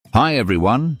Hi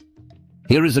everyone.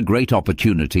 Here is a great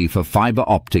opportunity for fiber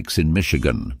optics in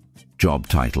Michigan. Job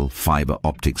title: Fiber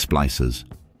Optic Splicers.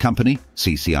 Company: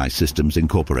 CCI Systems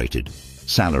Incorporated.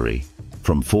 Salary: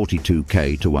 from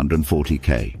 $42K to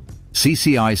 $140K.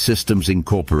 CCI Systems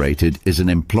Incorporated is an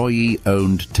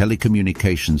employee-owned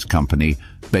telecommunications company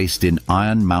based in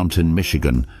Iron Mountain,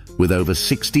 Michigan, with over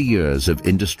 60 years of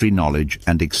industry knowledge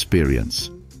and experience.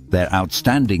 Their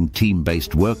outstanding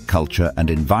team-based work culture and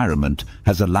environment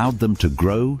has allowed them to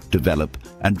grow, develop,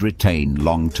 and retain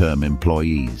long-term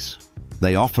employees.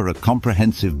 They offer a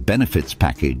comprehensive benefits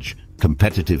package,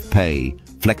 competitive pay,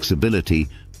 flexibility,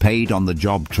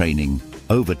 paid-on-the-job training,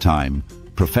 overtime,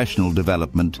 professional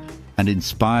development, and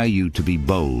inspire you to be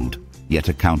bold, yet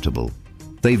accountable.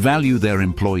 They value their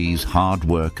employees' hard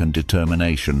work and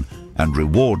determination and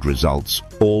reward results,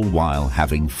 all while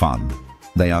having fun.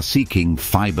 They are seeking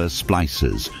fiber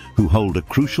splicers who hold a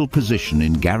crucial position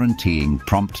in guaranteeing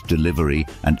prompt delivery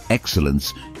and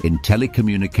excellence in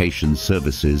telecommunications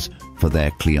services for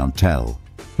their clientele.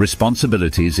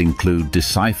 Responsibilities include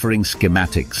deciphering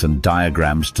schematics and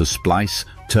diagrams to splice,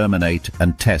 terminate,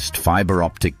 and test fiber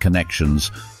optic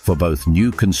connections for both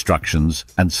new constructions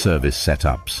and service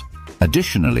setups.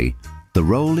 Additionally, the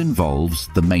role involves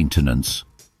the maintenance,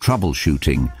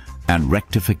 troubleshooting, and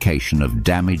rectification of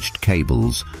damaged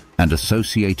cables and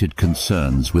associated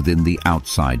concerns within the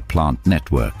outside plant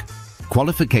network.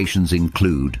 Qualifications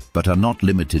include, but are not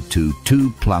limited to,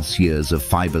 2+ years of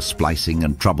fiber splicing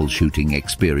and troubleshooting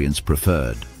experience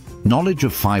preferred. Knowledge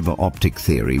of fiber optic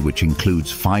theory, which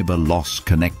includes fiber loss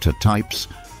connector types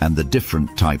and the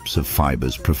different types of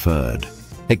fibers preferred.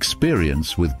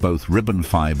 Experience with both ribbon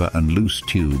fiber and loose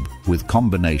tube, with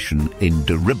combination in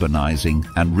deribbonizing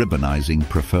and ribbonizing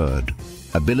preferred.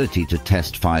 Ability to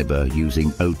test fiber using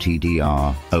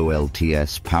OTDR,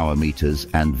 OLTS power meters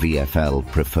and VFL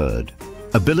preferred.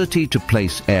 Ability to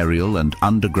place aerial and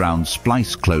underground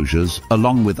splice closures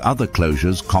along with other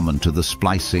closures common to the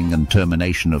splicing and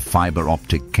termination of fiber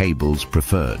optic cables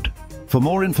preferred. For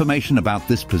more information about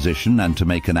this position and to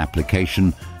make an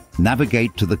application,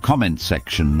 navigate to the comment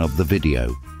section of the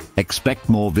video. Expect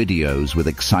more videos with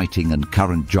exciting and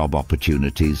current job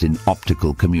opportunities in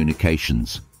optical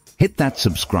communications. Hit that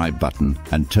subscribe button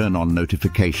and turn on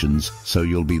notifications so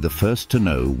you'll be the first to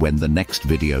know when the next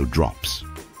video drops.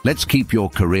 Let's keep your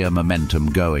career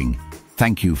momentum going.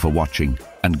 Thank you for watching,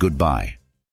 and goodbye.